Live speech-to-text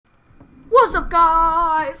What's up,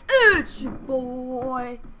 guys? It's your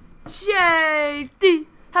boy JD.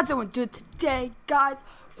 How's everyone doing today, guys?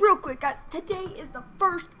 Real quick, guys, today is the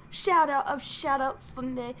first shout out of Shoutout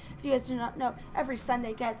Sunday. If you guys do not know, every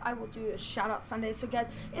Sunday, guys, I will do a Shoutout Sunday. So guys,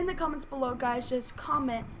 in the comments below, guys, just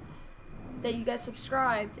comment that you guys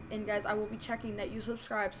subscribed, and guys, I will be checking that you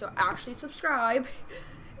subscribe. So actually subscribe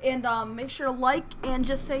and make sure to like and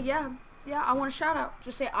just say yeah, I want a shout out.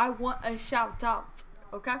 Just say I want a shout out,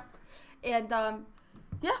 okay? And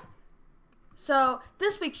yeah, so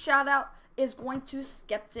this week's shout out is going to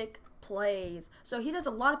Skeptic Plays. So he does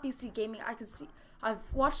a lot of PC gaming. I can see, I've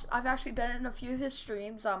actually been in a few of his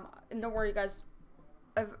streams. And don't worry, guys,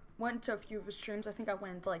 I've went to a few of his streams. I think I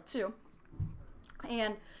went into like 2.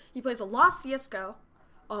 And he plays a lot of CSGO,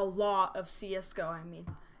 I mean.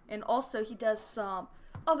 And also he does some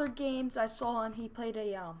other games. I saw him. He played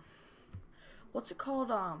a what's it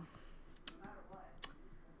called?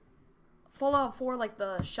 Fallout 4, like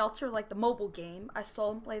the shelter, like the mobile game. I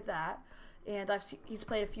saw him play that, and he's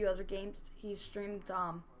played a few other games. He's streamed,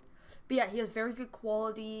 but yeah, he has very good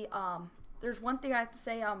quality. There's one thing I have to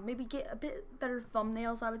say, maybe get a bit better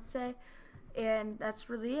thumbnails, I would say, and that's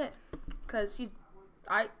really it. Cause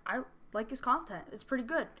I like his content. It's pretty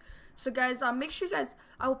good. So guys, make sure you guys,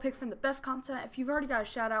 I will pick from the best content. If you've already got a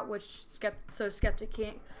shout out, which Skeptic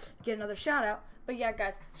can't get another shout out, but yeah,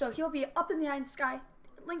 guys. So he'll be up in the eye in the sky.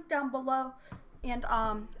 Link down below, and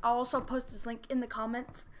I'll also post his link in the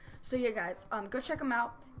comments. So yeah, guys, go check him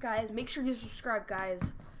out, guys. Make sure you subscribe,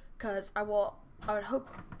 guys, because I would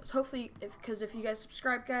hopefully, if you guys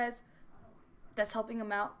subscribe, guys, that's helping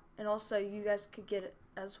him out, and also you guys could get it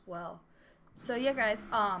as well. So yeah, guys,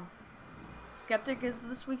 Skeptic is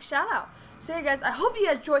this week's shout out. So yeah, guys, I hope you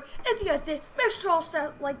guys enjoyed. If you guys did, make sure to hit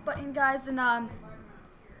that like button, guys, and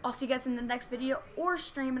I'll see you guys in the next video or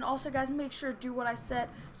stream. And also, guys, make sure to do what I said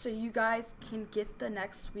so you guys can get the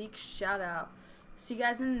next week's shout out. See you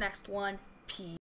guys in the next one. Peace.